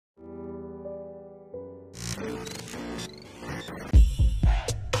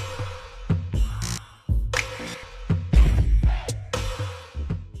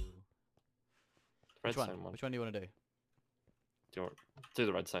Redstone one. Which one do you want to do? Do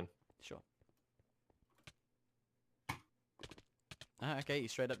the redstone. Sure. Okay, you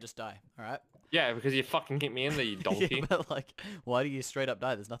straight up just die. All right. Yeah, because you fucking hit me in there, you donkey. Yeah, but like, why do you straight up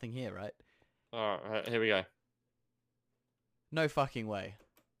die? There's nothing here, right? Alright, here we go. No fucking way.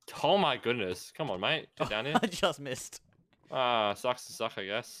 Oh my goodness. Come on, mate. Get down here. I just missed. Ah, sucks to suck, I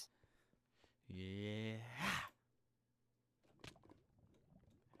guess. Yeah.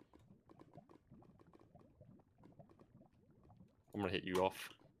 I'm gonna hit you off.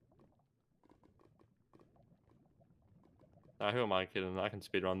 Who am I kidding? I can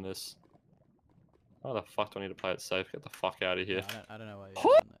speedrun this. How the fuck do I need to play it safe? Get the fuck out of here. No, I don't know why you're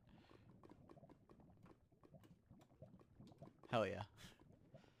doing that. Hell yeah.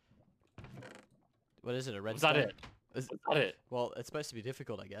 What is it, a redstone? Was that it? Was that it? Well, it's supposed to be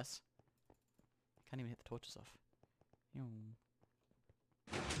difficult, I guess. Can't even hit the torches off.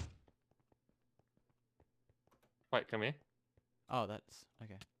 Wait, come here. Oh, that's...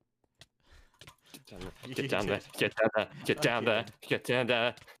 okay. Get down there. Get down there. Get down there. Get down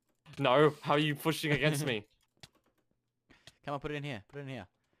there. No, how are you pushing against me? Come on, put it in here. Put it in here.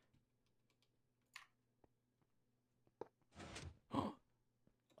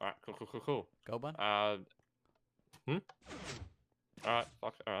 Alright, cool. Gold one? Alright,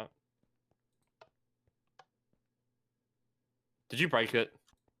 fuck, alright. Did you break it?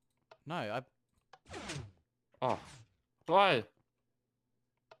 No, I... Oh. Why?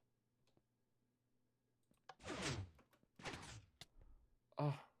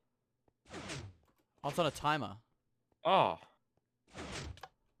 Oh. Oh, it's on a timer. Oh.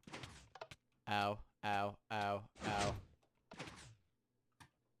 Ow, ow, ow, ow.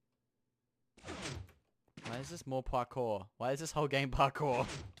 Why is this more parkour? Why is this whole game parkour?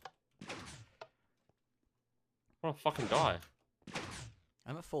 I'm gonna fucking die.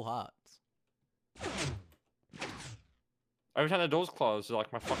 I'm at full hearts. Every time the door's closed,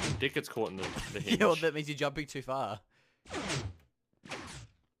 like my fucking dick gets caught in the hinge. Yeah, well, that means you're jumping too far.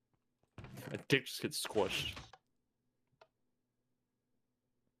 My dick just gets squished.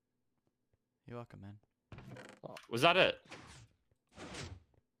 You're welcome, man. Oh, was that it?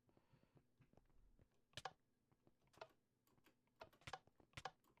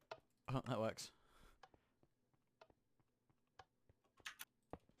 Oh, that works.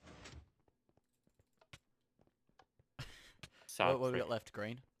 Sad. What have we got left?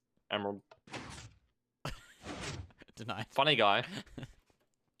 Green? Emerald. Denied. Funny guy.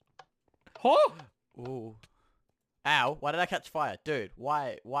 Oh! Ooh. Ow, why did I catch fire? Dude,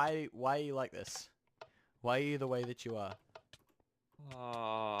 why are you like this? Why are you the way that you are?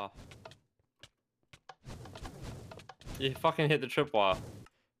 You fucking hit the tripwire.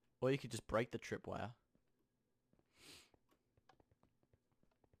 Or you could just break the tripwire.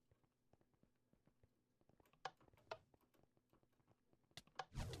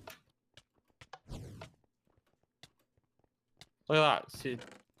 Look at that. See?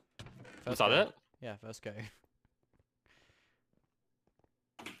 Is that it? Yeah, first go.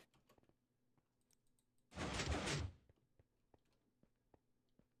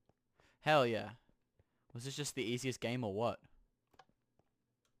 Hell yeah. Was this just the easiest game or what?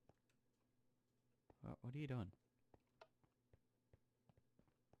 What are you doing?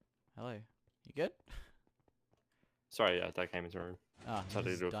 Hello. You good? Sorry, yeah, that came into the room. Ah, So I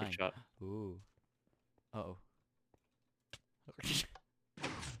had to do a quick shot. Ooh. Uh-oh.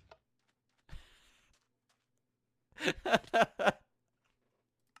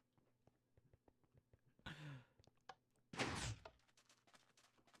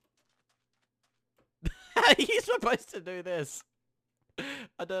 How are you supposed to do this?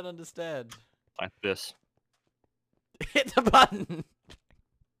 I don't understand. Like this. Hit the button!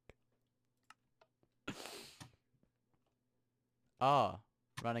 Ah,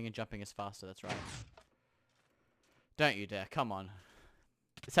 running and jumping is faster, that's right. Don't you dare, come on.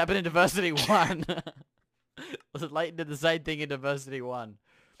 It's happened in Diversity 1. Was it Leyton did the same thing in Diversity 1?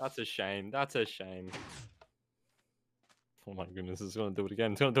 That's a shame. That's a shame. Oh my goodness, it's gonna do it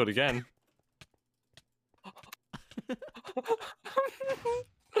again. It's gonna do it again.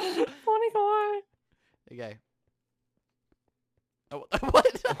 Funny guy. Okay. Oh,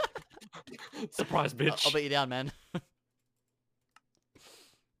 what? Surprise, bitch. I'll beat you down, man.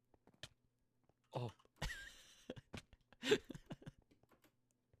 Oh. Hey,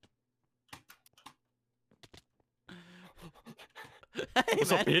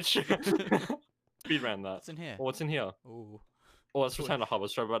 What's man. up, bitch? Speed ran that. What's in here? Oh, what's in here? Ooh. Oh, let's return to hub.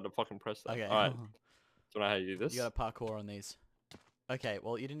 Let's try about to fucking press that. Okay. Alright. Don't know how you do this. You gotta parkour on these. Okay,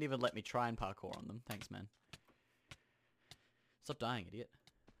 well, you didn't even let me try and parkour on them. Thanks, man. Stop dying, idiot.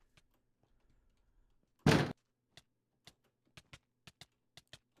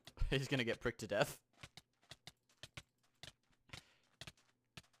 He's gonna get pricked to death.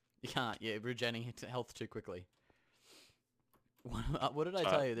 You can't. You're regenerating health too quickly. What did I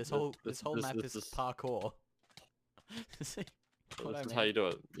tell you? This whole map is parkour. See what This I is mean? how you do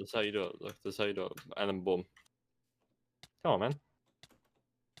it. This is how you do it. Look, this is how you do it. And then boom. Come on, man.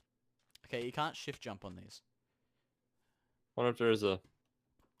 Okay, you can't shift jump on these. What if there is a...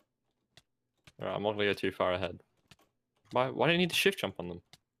 Alright, I'm not gonna go too far ahead. Why do you need to shift jump on them?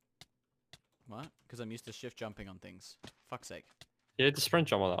 What? Because I'm used to shift jumping on things. Fuck's sake. You need to sprint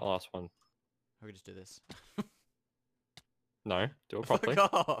jump on that last one. I could just do this. No, do it properly.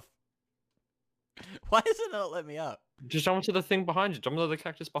 Fuck off! Why does it not let me up? Just jump into the thing behind you. Jump into the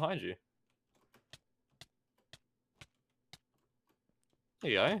cactus behind you.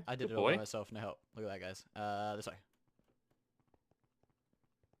 There you go. I did Good it all boy. by myself. No help. Look at that, guys. This way.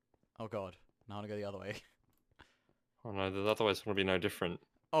 Oh god. Now I want to go the other way. Oh no, the other way's gonna be no different.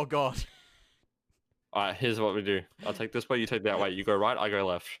 Oh god. Alright, here's what we do. I'll take this way, you take that way. You go right, I go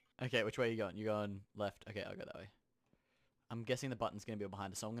left. Okay, which way are you going? You're going left. Okay, I'll go that way. I'm guessing the button's going to be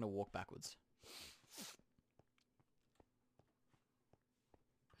behind us, so I'm going to walk backwards.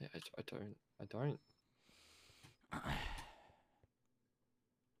 Yeah, I don't.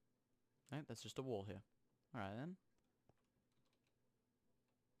 No, that's just a wall here. Alright then.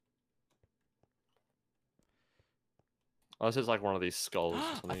 Oh, this is like one of these skulls.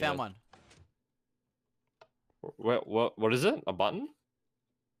 Or something, I found one. What is it? A button?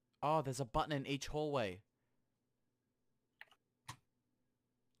 Oh, there's a button in each hallway.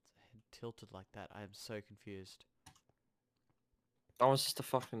 It's head tilted like that. I am so confused. That was just a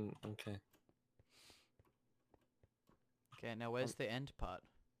fucking... Okay. Okay, now where's the end part?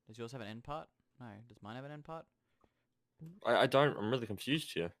 Does yours have an end part? No. Does mine have an end part? I don't... I'm really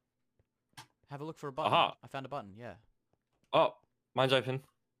confused here. Have a look for a button. Aha. I found a button, yeah. Oh, mine's open.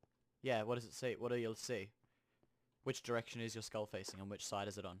 Yeah, what does it see? What do you see? Which direction is your skull facing and which side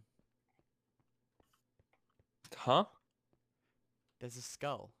is it on? Huh? There's a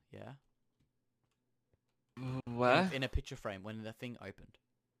skull, yeah? Where? In a picture frame when the thing opened.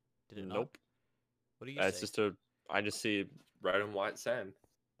 Did it not? Nope. What do you It's see? just a... I just see red and white sand.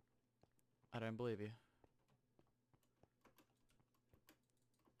 I don't believe you.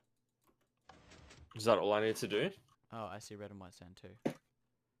 Is that all I need to do? Oh, I see red and white sand too.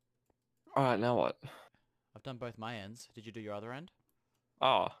 Alright, now what? I've done both my ends. Did you do your other end?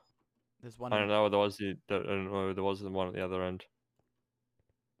 Oh. There's one. I don't know, there was the one at the other end.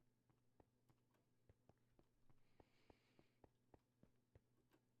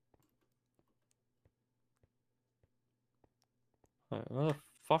 Wait, what the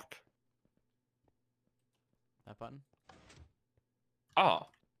fuck? That button? Oh.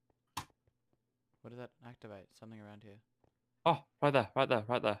 What does that activate? Something around here. Oh, right there, right there,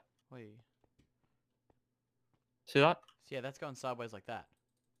 right there. Wait. See that? So yeah, that's going sideways like that.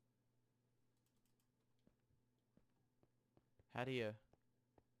 How do you...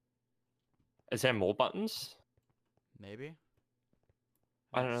 Is there more buttons? Maybe?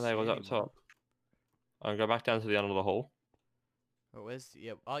 I don't know, they see was up any more. top. I'll go back down to the end of the hall. Oh, where's...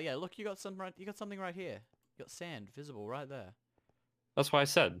 Yeah. Oh yeah, look, you got some right... You got something right here. You got sand visible right there. That's what I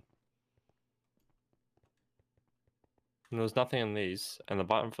said. And there was nothing in these, and the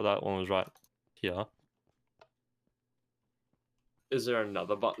button for that one was right here. Is there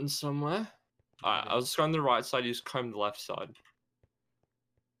another button somewhere? Alright, I was just going to the right side, you just comb the left side.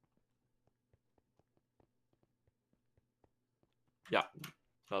 Yeah,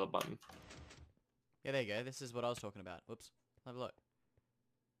 another button. Yeah, there you go. This is what I was talking about. Whoops. Have a look.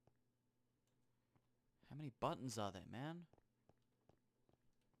 How many buttons are there, man?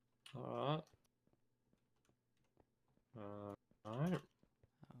 Alright. Alright.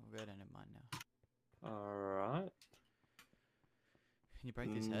 Oh, we'll go down in mine now. Alright. Can you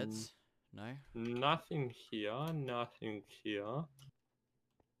break these heads? No? Nothing here, nothing here.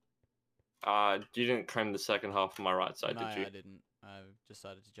 You didn't comb the second half of my right side, No, did you? I didn't. I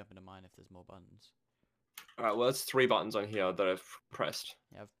decided to jump into mine if there's more buttons. Alright, well, that's 3 buttons on here that I've pressed.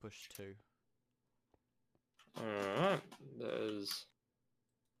 Yeah, I've pushed 2. Alright, there's...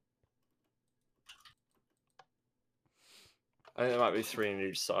 I think there might be 3 on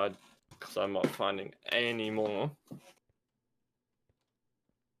each side, because I'm not finding any more.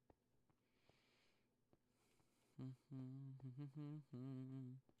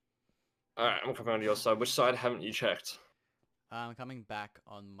 Alright, I'm coming on your side. Which side haven't you checked? I'm coming back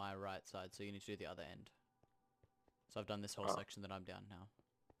on my right side, so you need to do the other end. So I've done this whole section that I'm down now.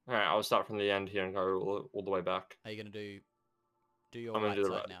 Alright, I'll start from the end here and go all the way back. Are you gonna do your I'm gonna right do the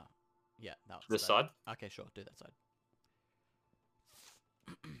side right. now? Yeah, no. This side? Okay, sure. Do that side.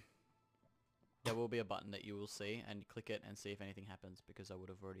 There will be a button that you will see, and click it and see if anything happens, because I would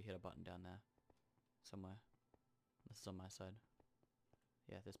have already hit a button down there somewhere. This is on my side.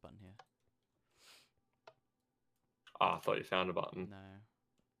 Yeah, this button here. Oh, I thought you found a button. No.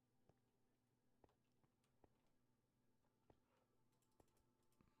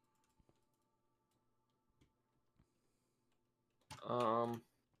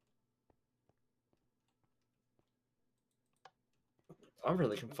 I'm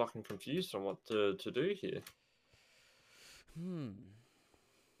really fucking confused on what to do here.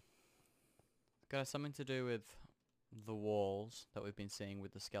 Got something to do with the walls that we've been seeing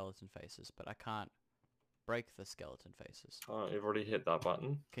with the skeleton faces, but I can't break the skeleton faces. Oh, you've already hit that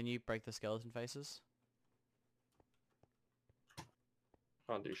button. Can you break the skeleton faces?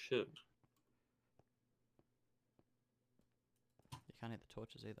 Can't do shit. You can't hit the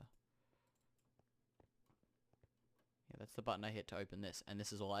torches either. Yeah, that's the button I hit to open this, and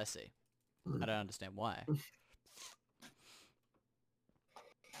this is all I see. I don't understand why.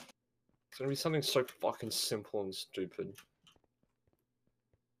 It's gonna be something so fucking simple and stupid.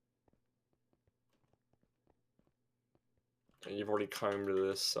 And you've already combed to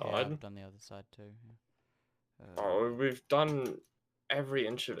this side. Yeah, I've done the other side too. Yeah. Oh, we've done every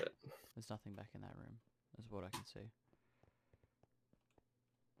inch of it. There's nothing back in that room. That's what I can see.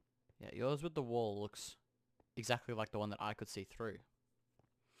 Yeah, yours with the wall looks exactly like the one that I could see through.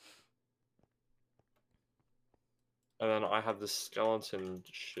 And then I have this skeleton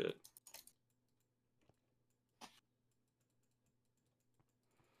shit.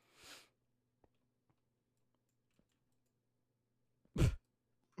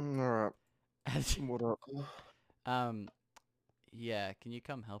 Alright. What up? Yeah, can you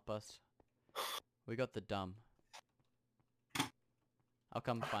come help us? We got the dumb. I'll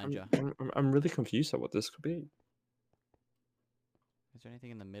come find you. I'm really confused at what this could be. Is there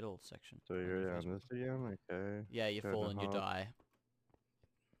anything in the middle section? So on your you're on Facebook? this again? Okay. Yeah, you Go fall to and you hard. die.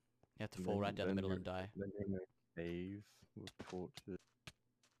 You have to fall right down the middle and die. Then you're in a cave with torches.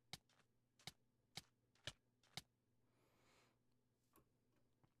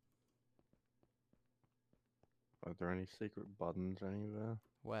 Are there any secret buttons anywhere?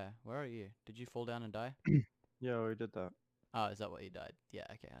 Where? Where are you? Did you fall down and die? Yeah, we did that. Oh, is that what you died? Yeah,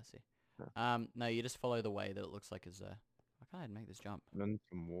 okay, I see. Yeah. No, you just follow the way that it looks like is there. Why can't I make this jump? And then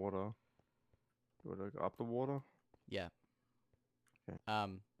some water. Do I go up the water? Yeah. Okay.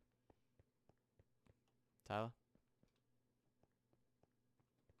 Tyler?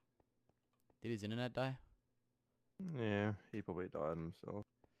 Did his internet die? Yeah, he probably died himself.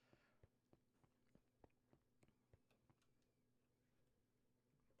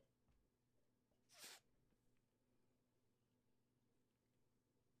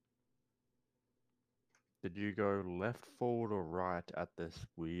 Did you go left, forward, or right at this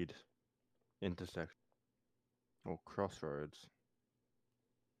weird intersection? Or crossroads?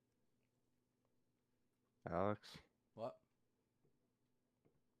 Alex? What?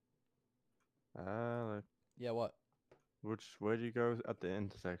 Alex? Yeah, what? Where do you go at the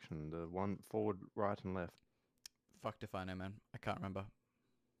intersection? The one forward, right, and left? Fucked if I know, man. I can't remember.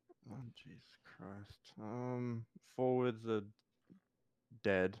 Oh, Jesus Christ. Forwards are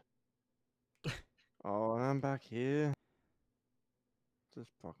dead. Oh, and I'm back here. This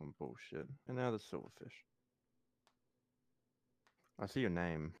is fucking bullshit. And now the silverfish. I see your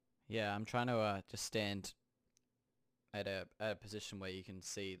name. Yeah, I'm trying to just stand at a position where you can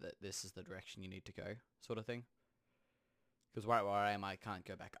see that this is the direction you need to go, sort of thing. Because right where I am, I can't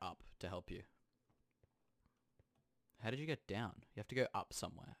go back up to help you. How did you get down? You have to go up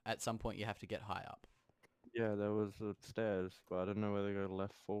somewhere. At some point, you have to get high up. Yeah, there was stairs, but I didn't know whether to go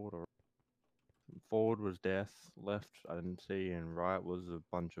left, forward, or... Forward was death, left I didn't see, and right was a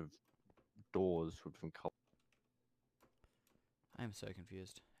bunch of doors with some color. I am so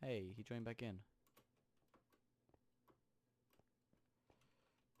confused. Hey, he joined back in.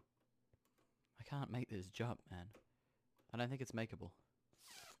 I can't make this jump, man. I don't think it's makeable.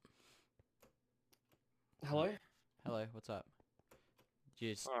 Hello? Hello, what's up? Did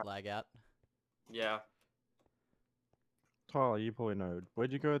you just lag out? Yeah. Tyler, you probably know.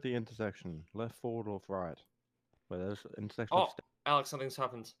 Where'd you go at the intersection? Left, forward, or right? Where there's an intersection Oh, of stairs. Alex, something's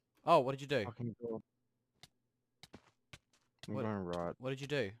happened. Oh, what did you do? Fucking God. I'm What? going right. What did you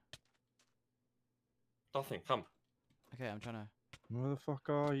do? Nothing, come. Okay, I'm trying to... Where the fuck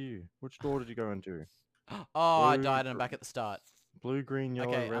are you? Which door did you go into? Oh, I Blue, died and I'm back at the start. Blue, green, yellow,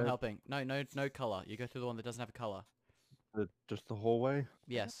 Okay, red. I'm helping. No color. You go through the one that doesn't have a color. Just the hallway?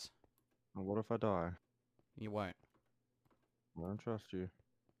 Yes. And what if I die? You won't. I don't trust you.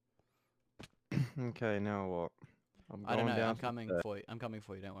 Okay, now what? I'm I don't going know. down I'm some coming stairs. for you. I'm coming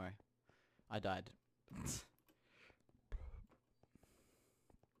for you. Don't worry. I died.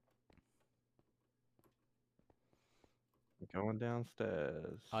 I'm going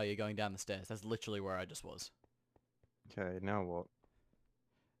downstairs. Oh, you're going down the stairs. That's literally where I just was. Okay, now what?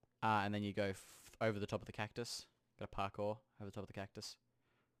 And then you go over the top of the cactus. Got a parkour over the top of the cactus.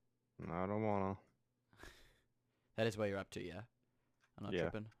 No, I don't wanna. That is where you're up to, yeah? I'm not Yeah.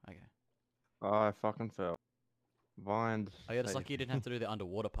 tripping? Okay. Oh, I fucking fell. Vines. Oh, yeah, just save lucky you me. didn't have to do the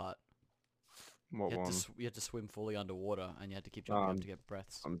underwater part. What You had, one? you had to swim fully underwater, and you had to keep jumping up to get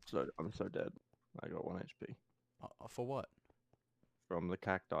breaths. I'm so dead. I got 1 HP For what? from the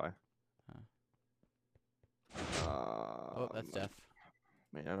cacti. Oh, that's death.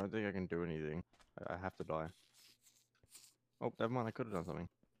 Man, I don't think I can do anything. I have to die. Oh, never mind. I could have done something.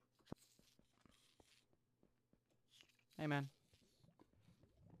 Hey, man.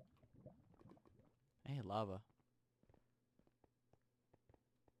 Hey, lava.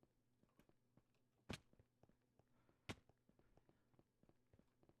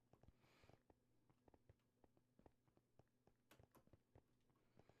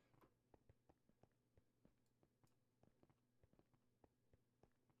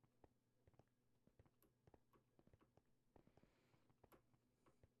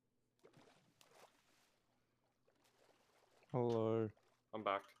 Hello. I'm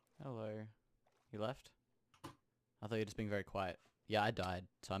back. Hello. You left? I thought you were just being very quiet. Yeah, I died,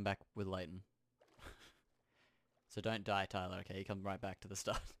 so I'm back with Leyton. So don't die, Tyler, okay? You come right back to the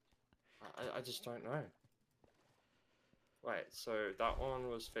start. I just don't know. Wait, so that one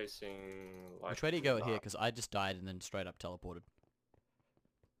was facing like. Which way do you go that. here? Because I just died and then straight up teleported.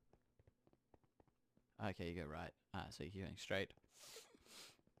 Okay, you go right. So you're going straight.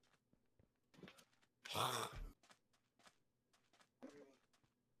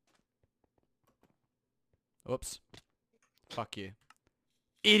 Oops. Fuck you.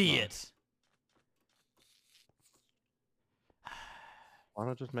 Idiot! Why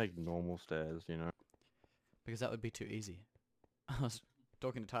not just make normal stairs, you know? Because that would be too easy. I was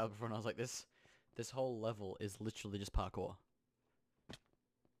talking to Tyler before and I was like, this whole level is literally just parkour.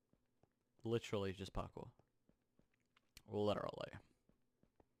 Literally just parkour. Literally.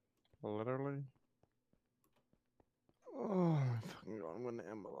 Literally. Oh my fucking god, I'm gonna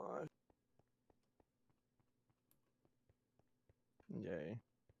end my life. Yay.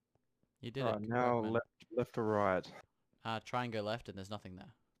 You did Right, it. Good now work, man. left to right. Try and go left and there's nothing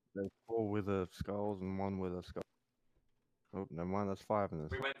there. There's 4 wither skulls and 1 wither skull. Oh, never mind, that's 5 in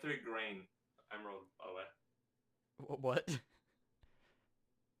this. We went through green emerald, by the way. What?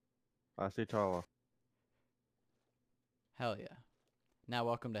 I see Tyler. Hell yeah. Now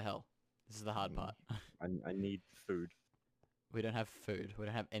welcome to hell. This is the hard part. I need food. We don't have food. We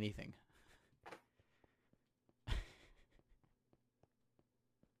don't have anything.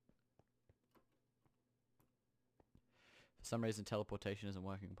 For some reason teleportation isn't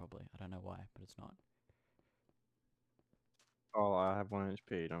working properly. I don't know why, but it's not. Oh, I have 1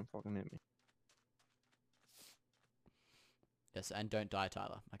 HP. Don't fucking hit me. Yes, and don't die,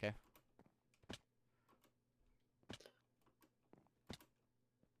 Tyler, okay?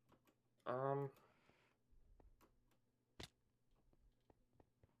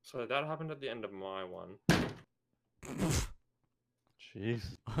 So that happened at the end of my one.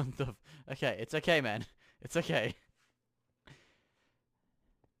 Jeez. What the okay, it's okay, man. It's okay.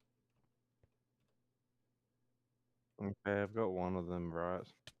 Okay, I've got 1 of them right.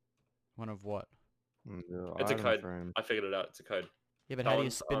 One of what? The It's a item code. frame. I figured it out. It's a code. Yeah, but That how do you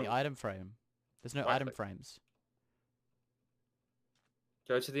one's, spin the item frame? There's no right item click. frames.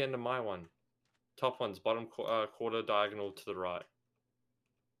 Go to the end of my one. Top one's bottom quarter diagonal to the right.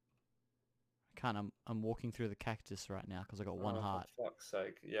 I can't. I'm walking through the cactus right now because I got 1 heart. For fuck's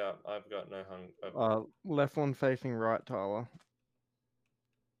sake. Yeah, I've got no hunger. Left one facing right, Tyler.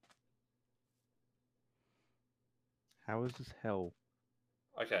 How is this hell?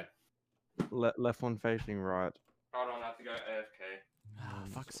 Okay. Left one facing right. Hold on, I have to go AFK. Ah,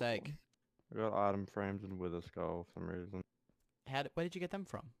 fuck's sake. I got item frames and wither skull for some reason. Where did you get them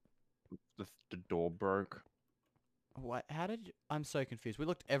from? The door broke. What? How did you... I'm so confused. We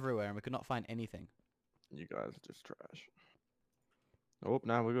looked everywhere and we could not find anything. You guys are just trash. Oh,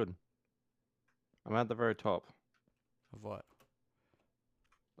 now we're good. I'm at the very top Of what?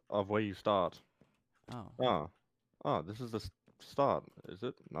 of where you start. Oh. Oh, this is the start, is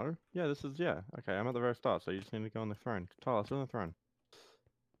it? No? Yeah, this is, yeah. Okay, I'm at the very start, so you just need to go on the throne. Tyler, sit on the throne.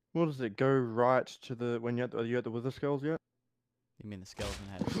 What does it go right to the when are you at the Wither Skulls yet? You mean the skeleton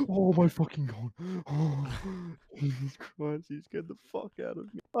head? Oh my fucking god! Oh, Jesus Christ! You scared the fuck out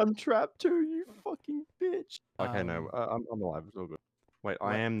of me. I'm trapped too. You fucking bitch. Okay, no, I'm alive. It's all good. Wait,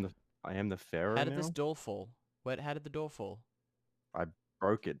 what- I am the pharaoh How did now. this door fall? Wait, how did the door fall? I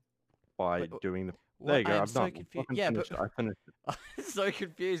broke it by Wait, doing the. What? There you I go. am I'm so done. confused. Fucking Yeah, but finished it. I finished it. I'm so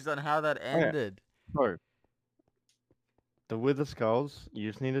confused on how that Okay, ended. so the Wither Skulls. You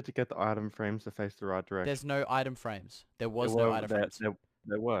just needed to get the item frames to face the right direction. There's no item frames. There was There no were item frames.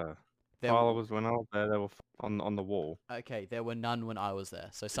 there were. There Tyler w- was when I was there. They were on the wall. Okay, there were none when I was there.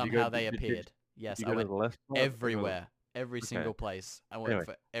 So Did you somehow go? they Did appeared. you Yes, I go to went the left? Side or the- everywhere. Every Okay. single place. I went Anyway,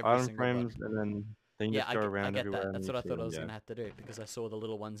 for every item single frames, button. and then you Yeah, just go I around get everywhere. that. And That's you what I see thought I them, was yeah. gonna have to do because I saw the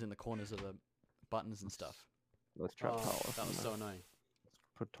little ones in the corners of the buttons and stuff. Let's trap Tyler. That was so somewhere. annoying.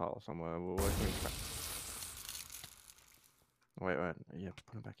 Put Tyler somewhere. We're working. Wait. Yeah,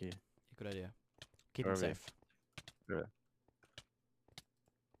 put him back here. Good idea. Keep him Over here. safe.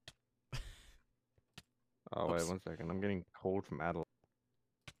 Oh wait, Oops. 1 second. I'm getting called from Adelaide.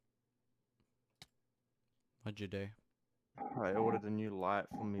 What'd you do? I ordered a new light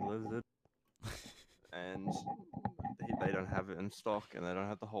from me lizard, and they don't have it in stock, and they don't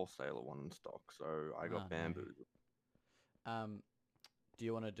have the wholesaler one in stock, so I got Oh, no. bamboozled. Do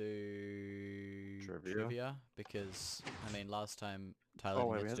you want to do Trivia? Because I mean, last time Tyler Oh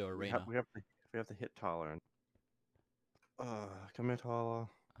wait, didn't get to do arena. we have to hit Tyler. And come here, Tyler.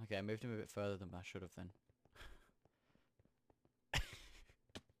 Okay, I moved him a bit further than I should have then.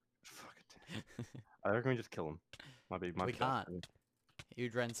 Fuck it. I reckon we just kill him. Might be We best can't. thing. You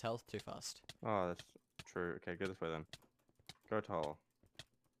drains health too fast. Oh, that's true. Okay, go this way then. Go, Tyler.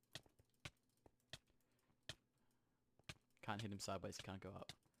 Can't hit him sideways. He can't go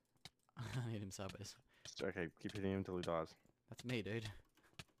up. Can't hit him sideways. Okay, keep hitting him until he dies. That's me, dude.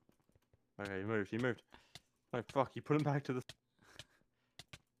 Okay, he moved. No, fuck, you put him back to the...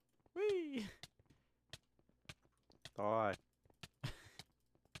 Whee! Die.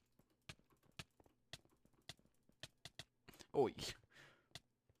 Oi.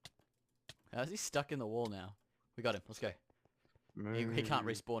 How's he stuck in the wall now? We got him. Let's go. He can't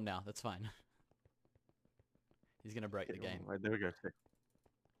Move. respawn now. That's fine. He's gonna break the game. Wait, there we go. Sick.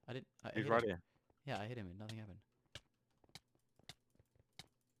 I hit He's right him. here. Yeah, I hit him and nothing happened.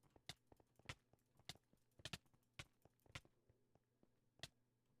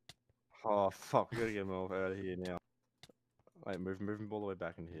 Oh, fuck, we gotta get him out of here now. Wait, move him all the way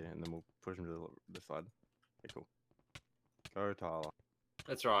back into here, and then we'll push him to this side. Okay, cool. Go, Tyler.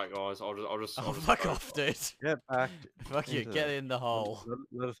 That's right, guys. I'll just. Oh, I'll just fuck go. off, dude. Get back. Fuck you. into Get there. in the hole.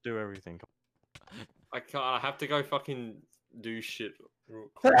 Let us do everything. I can't. I have to go fucking do shit. real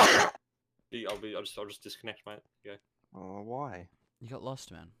quick. I'll just disconnect, mate. Yeah. Oh, why? You got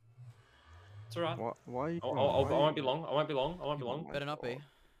lost, man. It's alright. Why are you? I why won't you- be long. I won't be long. I won't be Oh long. my Better not be. God.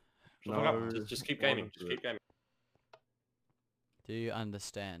 Shut the fuck up. No, Just keep why gaming. would Just you? keep gaming. Do you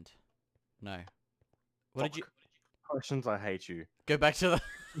understand? No. What did you... Questions, I hate you. Go back to the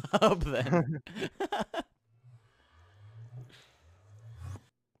hub then.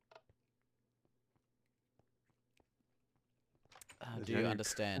 Is Do there you any-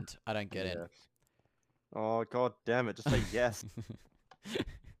 understand? I don't get Yes. Oh, god damn it, just say yes. it.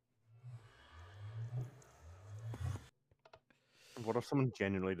 What if someone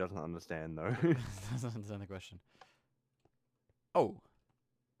genuinely doesn't understand, though? Doesn't understand the question. Oh,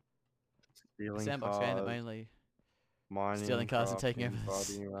 Stealing sandbox game that cars, mainly mining, stealing cars and taking crafting, over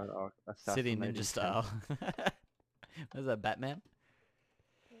fighting around, City assassinating Ninja style. Was that Batman?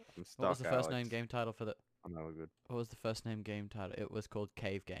 I'm What was the stuck, first name Alex. game title for the... I know we're good. What was the first name game title? It was called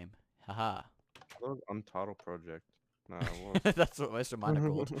Cave Game. Haha. That was Untitled Project. No, it was. That's what most of mine are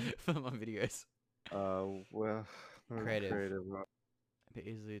called for my videos. Well, Creative. right. Be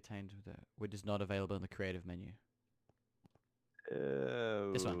easily attained with which is not available in the creative menu.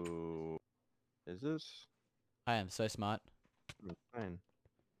 This one. Oh, is this? I am so smart. Insane.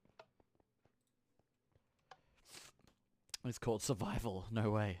 It's called Survival. No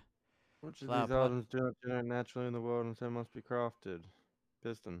way. Which of Flower these pot. items do not generate naturally in the world and so must be crafted?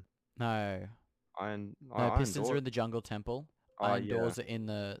 Piston. No. Iron. No, iron pistons door. are in the jungle temple. Ah, Iron yeah. doors are in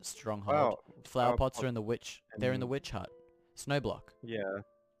the stronghold. Flower Flower pots pot are in the witch. They're in the and- witch hut. Snow block. Yeah.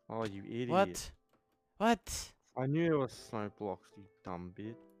 Oh, you idiot. What? What? I knew there was snow blocks, you dumb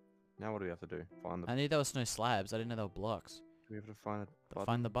bitch. Now what do we have to do? Find the. I knew there were snow slabs. I didn't know there were blocks. We have to find a button.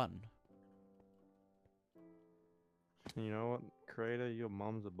 Find the button. You know what, creator? Your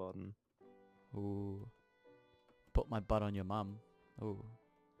mum's a button. Ooh. Put my butt on your mum. Ooh.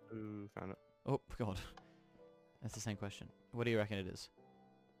 Ooh, found it. Oh god. That's the same question. What do you reckon it is?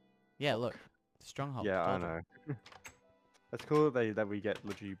 Yeah, look. Stronghold. Yeah, I told you. know. That's cool that we get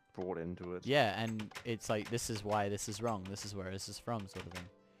literally brought into it. Yeah, and it's like, this is why this is wrong. This is where this is from, sort of thing.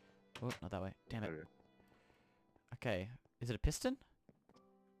 Oh, not that way. Damn it. Okay. Is it a piston?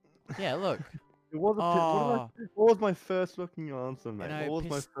 Yeah, look. It was a Oh. what was my first fucking answer, mate? know, What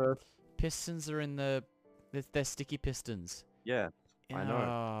was my first? Pistons are in the... They're sticky pistons. Yeah, I know.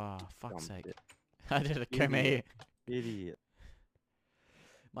 Oh, Dumb fuck's sake. shit. I did it, come here. Idiot.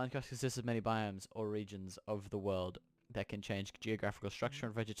 Minecraft consists of many biomes or regions of the world that can change geographical structure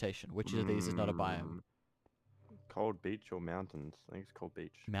and vegetation. Which of these is not a biome? Cold beach or mountains? I think it's cold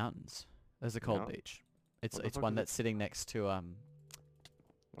beach. Mountains. There's a cold Mountain? beach. It's What the fuck one is that's sitting next to Oh.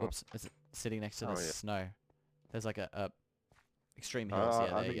 Whoops, it's sitting next to Oh, the yeah. snow. There's like a extreme hills.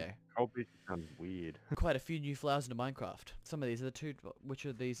 Yeah, I there you think go. Cold beach sounds weird. Quite a few new flowers into Minecraft. Some of these are the two. Which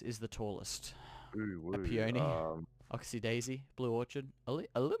of these is the tallest? Ooh, A woo. peony? Oxy daisy, blue orchid,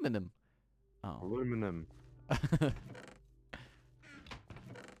 aluminum. Oh. Aluminum.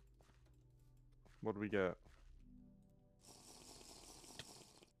 What do we get?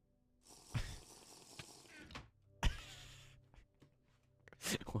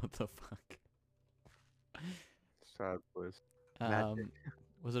 What the fuck? Sad boys. Magic.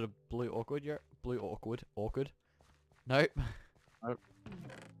 Was it a blue awkward? Blue awkward. Nope.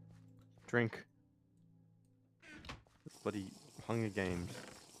 Drink. Bloody Hunger Games.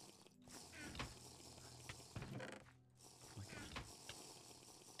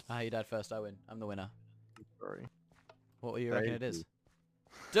 You died first. I win. I'm the winner. Sorry. What do you reckon it Thank is?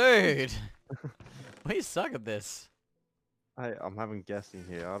 Dude! We suck at this. I'm having guessing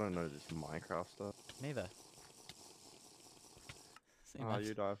here. I don't know this Minecraft stuff. Neither. See, Oh, man.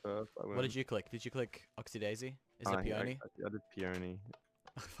 you die first. I win. What did you click? Did you click Oxy Daisy? Is it Yeah, peony? I did peony.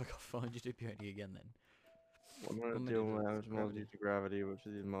 Oh, fuck off. Why don't you do peony again then? One What minute am I deal doing? with It's damage mobs due to gravity, which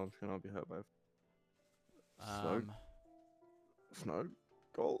of these mobs cannot be hurt by snow. Snow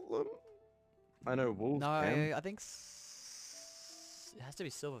golem. I know wolves No, can. I think it has to be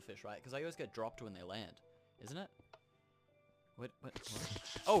silverfish, right? Because I always get dropped when they land, isn't it? What?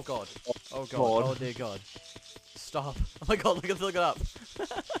 Oh god! Oh god! God. Oh dear god! Stop! Oh my god! Look it up!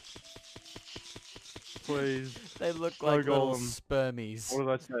 Please. They look No like little golem. spermies. What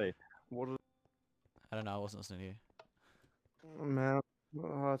did I say? What did I don't know. I wasn't listening to you. oh, man?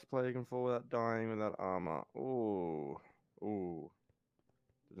 What a hard to play. You can fall without dying without armor. Ooh. Ooh.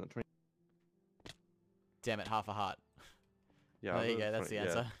 Is that 20? Damn it! Half a heart. Yeah. Oh, there you thought go. it was That's the 20,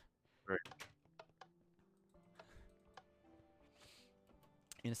 yeah. answer. Great.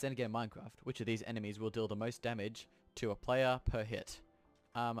 In a standard game of Minecraft, which of these enemies will deal the most damage to a player per hit?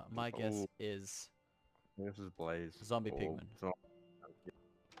 My guess Ooh. is I think this is Blaze. Zombie or pigman.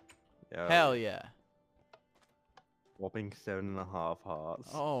 Yeah. hell yeah! Whopping 7.5 hearts.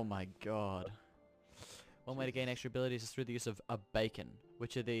 Oh my god. One way to gain extra abilities is through the use of a bacon.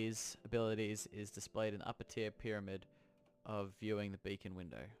 Which of these abilities is displayed in the upper tier pyramid of viewing the beacon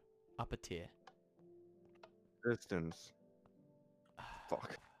window? Upper tier. Distance.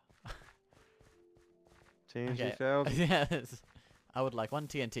 Fuck. TNT Okay. thousand. Yes. I would like one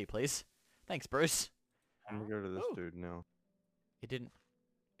TNT, please. Thanks, Bruce. I'm gonna go to this Ooh. dude now. It didn't.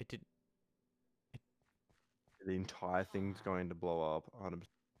 The entire thing's going to blow up. 100%.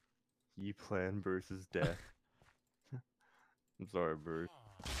 You plan Bruce's death. I'm sorry, Bruce.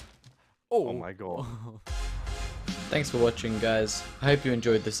 Oh my god. Thanks for watching, guys. I hope you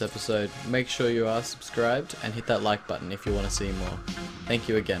enjoyed this episode. Make sure you are subscribed and hit that like button if you want to see more. Thank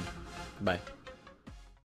you again. Bye.